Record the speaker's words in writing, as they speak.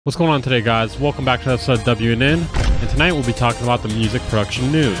What's going on today, guys? Welcome back to episode WNN, and tonight we'll be talking about the music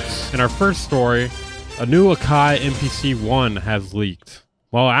production news. In our first story, a new Akai MPC-1 has leaked.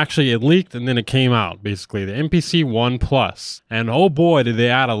 Well, actually it leaked and then it came out, basically, the MPC-1 Plus. And oh boy, did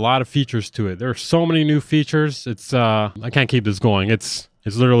they add a lot of features to it. There are so many new features. It's, I can't keep this going. It's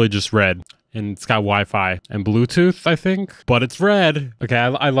literally just red. And it's got Wi-Fi and Bluetooth, I think, but it's red. Okay,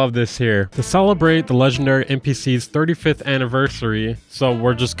 I love this here. To celebrate the legendary MPC's 35th anniversary, so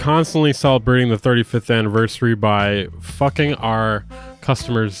we're just constantly celebrating the 35th anniversary by fucking our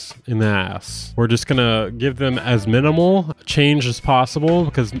customers in the ass. We're just gonna give them as minimal change as possible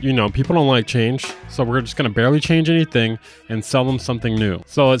because, you know, people don't like change. So we're just gonna barely change anything and sell them something new.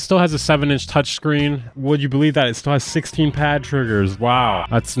 So it still has a 7-inch touchscreen. Would you believe that? It still has 16 pad triggers. Wow,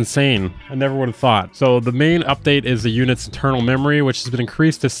 that's insane. I never would have thought. So the main update is the unit's internal memory, which has been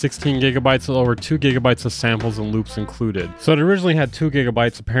increased to 16 gigabytes with over 2 gigabytes of samples and loops included. So it originally had 2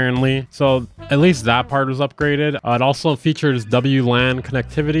 gigabytes apparently. So at least that part was upgraded. It also features WLAN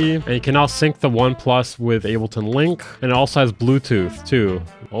connectivity, and you can now sync the One Plus with Ableton Link, and it also has Bluetooth too.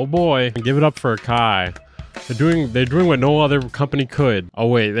 Oh boy, give it up for Akai. They're doing what no other company could. Oh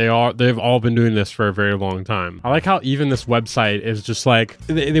wait, they've all been doing this for a very long time. I like how even this website is just like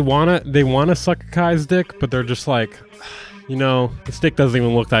they wanna suck Akai's dick, but they're just like, you know, this dick doesn't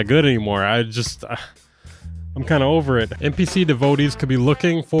even look that good anymore. I'm kind of over it. MPC devotees could be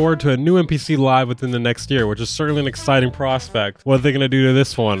looking forward to a new MPC live within the next year, which is certainly an exciting prospect. What are they going to do to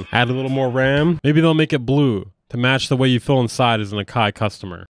this one? Add a little more RAM? Maybe they'll make it blue to match the way you feel inside as an Akai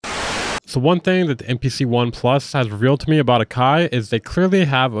customer. So one thing that the MPC-1 Plus has revealed to me about Akai is they clearly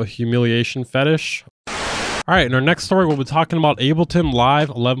have a humiliation fetish. Alright, in our next story, we'll be talking about Ableton Live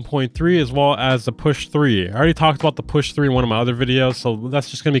 11.3 as well as the Push 3. I already talked about the Push 3 in one of my other videos, so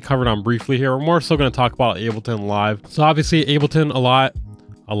that's just going to be covered on briefly here. We're more so going to talk about Ableton Live. So obviously, Ableton Alive,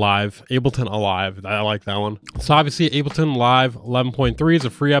 I like that one. So obviously, Ableton Live 11.3 is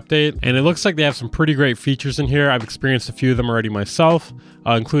a free update, and it looks like they have some pretty great features in here. I've experienced a few of them already myself,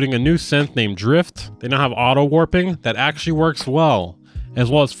 including a new synth named Drift. They now have auto warping that actually works well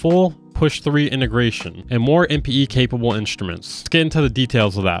as full Push 3 integration, and more MPE capable instruments. Let's get into the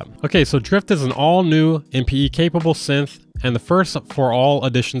details of that. Okay, so Drift is an all new MPE capable synth and the first for all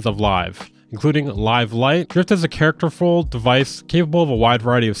editions of Live, including Live Lite. Drift is a characterful device capable of a wide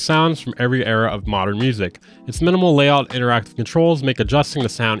variety of sounds from every era of modern music. Its minimal layout interactive controls make adjusting the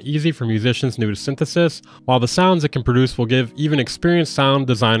sound easy for musicians new to synthesis, while the sounds it can produce will give even experienced sound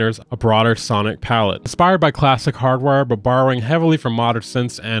designers a broader sonic palette. Inspired by classic hardware but borrowing heavily from modern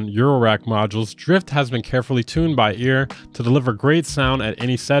synths and Eurorack modules, Drift has been carefully tuned by ear to deliver great sound at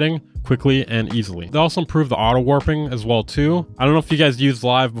any setting, quickly and easily. They also improve the auto warping as well too. I don't know if you guys used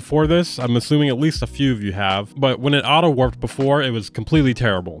Live before this. I'm assuming at least a few of you have, but when it auto warped before, it was completely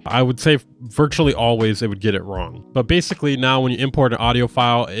terrible. I would say virtually always it would get it wrong. But basically now when you import an audio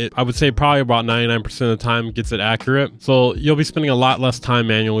file, I would say probably about 99% of the time gets it accurate. So you'll be spending a lot less time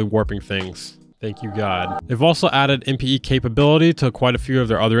manually warping things. Thank you, God. They've also added MPE capability to quite a few of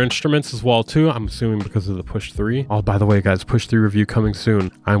their other instruments as well, too. I'm assuming because of the Push 3. Oh, by the way, guys, Push 3 review coming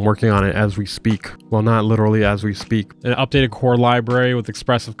soon. I'm working on it as we speak. Well, not literally as we speak. An updated core library with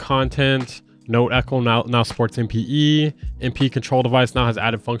expressive content. Note Echo now supports MPE. MPE control device now has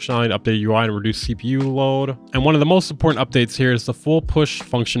added functionality to update UI and reduce CPU load. And one of the most important updates here is the full push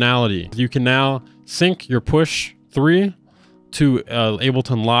functionality. You can now sync your Push 3 to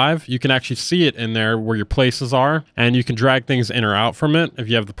Ableton Live. You can actually see it in there where your places are, and you can drag things in or out from it if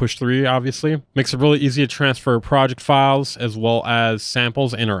you have the Push 3, obviously. Makes it really easy to transfer project files as well as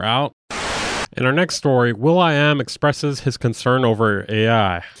samples in or out. In our next story, will.i.am expresses his concern over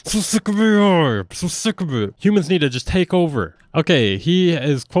AI. So sick of AI, I'm so sick of it. Humans need to just take over. Okay, he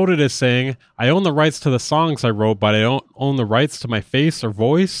is quoted as saying, "I own the rights to the songs I wrote, but I don't own the rights to my face or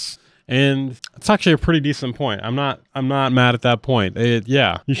voice." And it's actually a pretty decent point. I'm not mad at that point.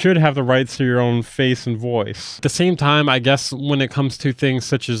 Yeah, you should have the rights to your own face and voice. At the same time, I guess when it comes to things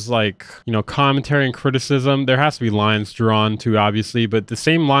such as like, you know, commentary and criticism, there has to be lines drawn to, obviously, but the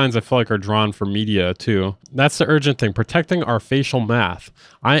same lines I feel like are drawn for media too. That's the urgent thing, protecting our facial math.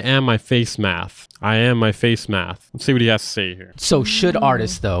 I am my face math. I am my face math. Let's see what he has to say here. So should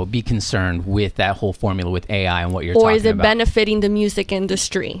artists, though, be concerned with that whole formula with AI and what you're talking about? Or is it benefiting the music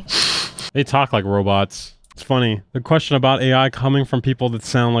industry? They talk like robots. It's funny. The question about AI coming from people that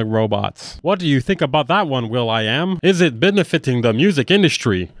sound like robots. What do you think about that one, will.i.am? Is it benefiting the music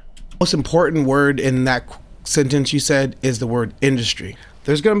industry? Most important word in that sentence you said is the word industry.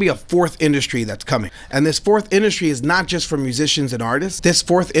 there's going to be a fourth industry that's coming. And this fourth industry is not just for musicians and artists. This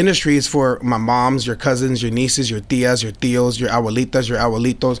fourth industry is for my moms, your cousins, your nieces, your tias, your tios, your abuelitas, your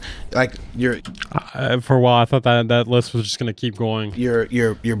abuelitos, like your... For a while, I thought that list was just going to keep going. Your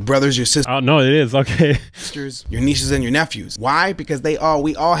brothers, your sisters. Oh, no, it is. Okay. Sisters, your nieces and your nephews. Why? Because we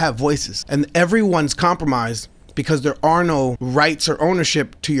all have voices. And everyone's compromised because there are no rights or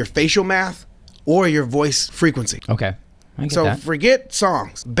ownership to your facial math or your voice frequency. Okay. So forget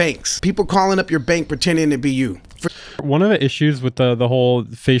songs, banks, people calling up your bank pretending to be you. One of the issues with the whole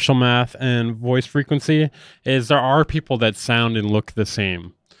facial math and voice frequency is there are people that sound and look the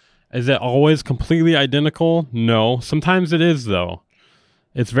same. Is it always completely identical? No. Sometimes it is, though.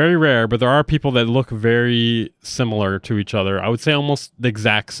 It's very rare, but there are people that look very similar to each other. I would say almost the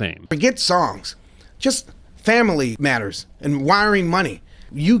exact same. Forget songs. Just family matters and wiring money.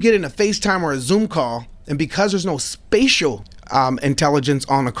 You get in a FaceTime or a Zoom call, and because there's no spatial intelligence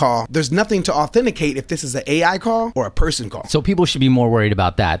on a call, there's nothing to authenticate if this is an AI call or a person call. So people should be more worried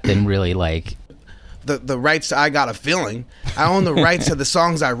about that than really like... The rights to I Got a Feeling. I own the rights to the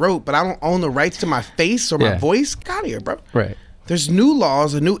songs I wrote, but I don't own the rights to my face or my voice. Get out of here, bro. Right. There's new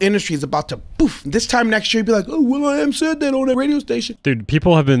laws, a new industry is about to poof. This time next year, you'll be like, oh, Will.i.am said that on that radio station. Dude,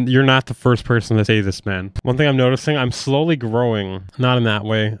 people have been, you're not the first person to say this, man. One thing I'm noticing, I'm slowly growing, not in that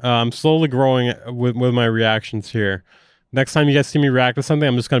way. I'm slowly growing with my reactions here. Next time you guys see me react to something,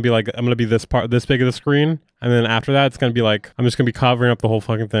 I'm just going to be like, I'm going to be this big of the screen. And then after that, it's going to be like, I'm just going to be covering up the whole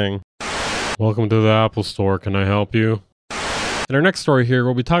fucking thing. Welcome to the Apple Store. Can I help you? In our next story here,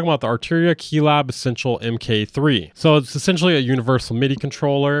 we'll be talking about the ARTURIA Keylab Essential MK3. So it's essentially a universal MIDI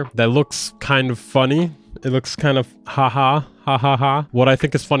controller that looks kind of funny. It looks kind of ha. What I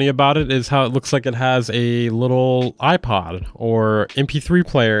think is funny about it is how it looks like it has a little iPod or MP3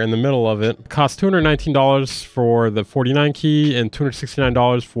 player in the middle of it. It costs $219 for the 49 key and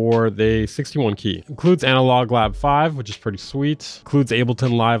 $269 for the 61 key. Includes Analog Lab 5, which is pretty sweet. Includes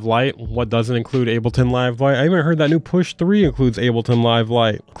Ableton Live Lite. What doesn't include Ableton Live Lite? I even heard that new Push 3 includes Ableton Live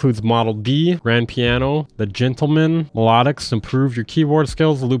Lite. Includes Model D, Grand Piano, The Gentleman, Melodics to improve your keyboard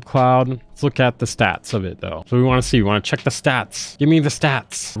skills, the Loop Cloud. Let's look at the stats of it though. So we want to see, we want to check the stats. Give me the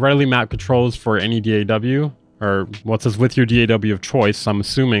stats. Readily map controls for any DAW, or what says with your DAW of choice. I'm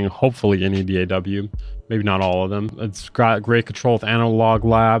assuming hopefully any DAW, maybe not all of them. It's got great control with Analog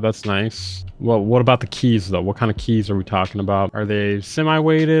Lab. That's nice. Well, what about the keys though? What kind of keys are we talking about? Are they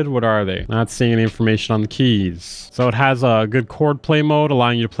semi-weighted? What are they? Not seeing any information on the keys. So it has a good chord play mode,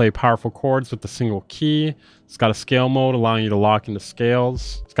 allowing you to play powerful chords with a single key. It's got a scale mode, allowing you to lock into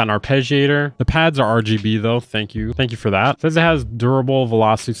scales. It's got an arpeggiator. The pads are RGB though. Thank you for that. It says it has durable,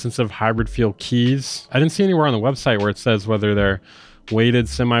 velocity-sensitive hybrid feel keys. I didn't see anywhere on the website where it says whether they're weighted,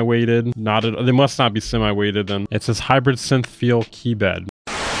 semi-weighted. They must not be semi-weighted then. It says hybrid synth feel keybed.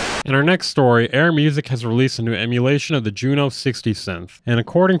 In our next story, Air Music has released a new emulation of the Juno 60 synth. And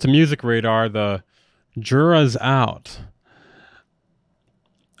according to Music Radar, the JURA's out.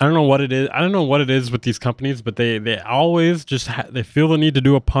 I don't know what it is. I don't know what it is with these companies, but they always just they feel the need to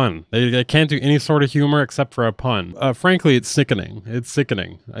do a pun. They can't do any sort of humor except for a pun. Frankly, it's sickening. It's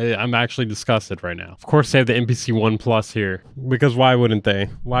sickening. I'm actually disgusted right now. Of course, they have the MPC 1 Plus here, because why wouldn't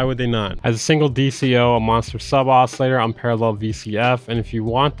they? Why would they not? As a single DCO, a monster sub oscillator, unparalleled VCF, and if you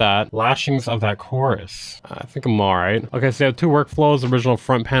want that, lashings of that chorus. I think I'm all right. Okay, so they have two workflows: original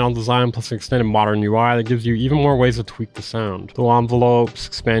front panel design plus an extended modern UI that gives you even more ways to tweak the sound. Dual envelopes,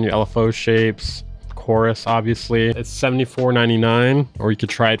 expand your LFO shapes, chorus obviously. It's $74.99, or you could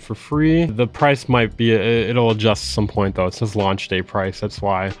try it for free. The price might be, it'll adjust at some point though. It says launch day price, that's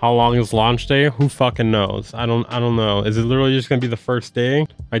why. How long is launch day? Who fucking knows? I don't know. Is it literally just gonna be the first day?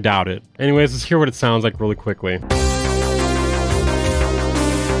 I doubt it. Anyways, let's hear what it sounds like really quickly.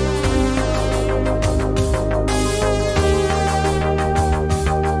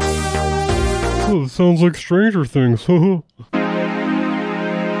 Oh, it sounds like Stranger Things.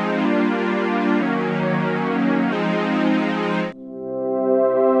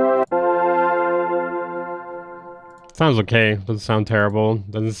 Sounds okay. Doesn't sound terrible.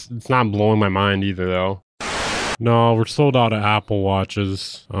 It's not blowing my mind either, though. No, we're sold out of Apple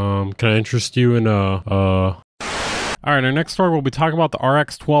Watches. Can I interest you in Alright, our next story, we'll be talking about the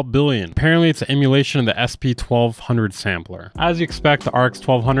RX 12 billion. Apparently, it's an emulation of the SP 1200 sampler. As you expect, the RX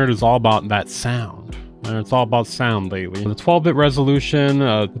 1200 is all about that sound. And it's all about sound lately. The 12-bit resolution,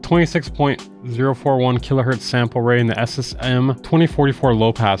 the 26.041 kilohertz sample rate, and the SSM 2044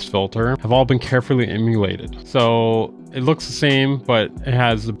 low-pass filter have all been carefully emulated. So it looks the same, but it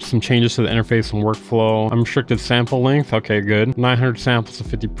has some changes to the interface and workflow. Unrestricted sample length, okay, good. 900 samples of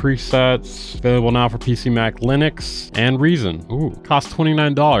 50 presets. Available now for PC, Mac, Linux, and Reason. Ooh, costs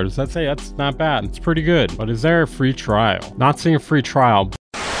 $29. That's not bad. It's pretty good. But is there a free trial? Not seeing a free trial.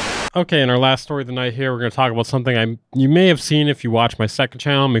 Okay, in our last story of the night here, we're going to talk about something you may have seen if you watch my second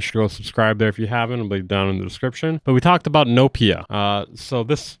channel. Make sure to go subscribe there if you haven't. It'll be down in the description. But we talked about NOPIA. So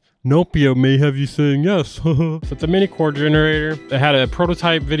this NOPIA may have you saying yes. So it's a mini chord generator. It had a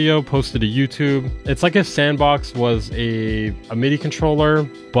prototype video posted to YouTube. It's like if Sandbox was a MIDI controller,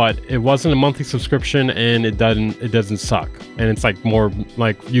 but it wasn't a monthly subscription, and it doesn't suck. And it's like more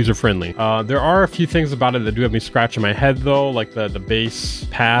like user friendly. There are a few things about it that do have me scratching my head though, like the bass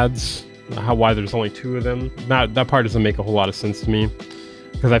pads, why there's only 2 of them. That part doesn't make a whole lot of sense to me,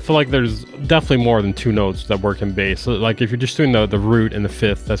 because I feel like there's definitely more than 2 notes that work in bass. So like if you're just doing the root and the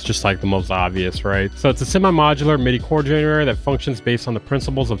 5th, that's just like the most obvious, right? So it's a semi-modular MIDI chord generator that functions based on the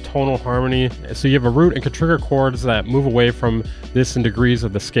principles of tonal harmony. So you have a root and can trigger chords that move away from this in degrees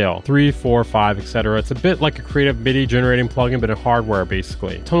of the scale, 3, 4, 5, etc. It's a bit like a creative MIDI generating plugin, but in hardware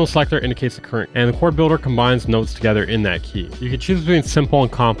basically. Tonal selector indicates the current, and the chord builder combines notes together in that key. You can choose between simple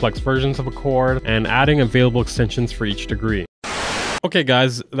and complex versions of a chord, and adding available extensions for each degree. Okay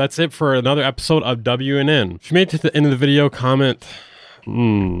guys, that's it for another episode of WNN. If you made it to the end of the video, comment.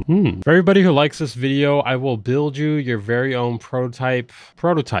 For everybody who likes this video, I will build you your very own prototype of a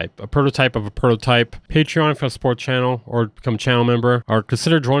prototype. Patreon if you want to support the channel, or become a channel member, or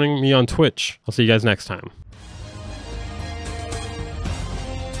consider joining me on Twitch. I'll see you guys next time.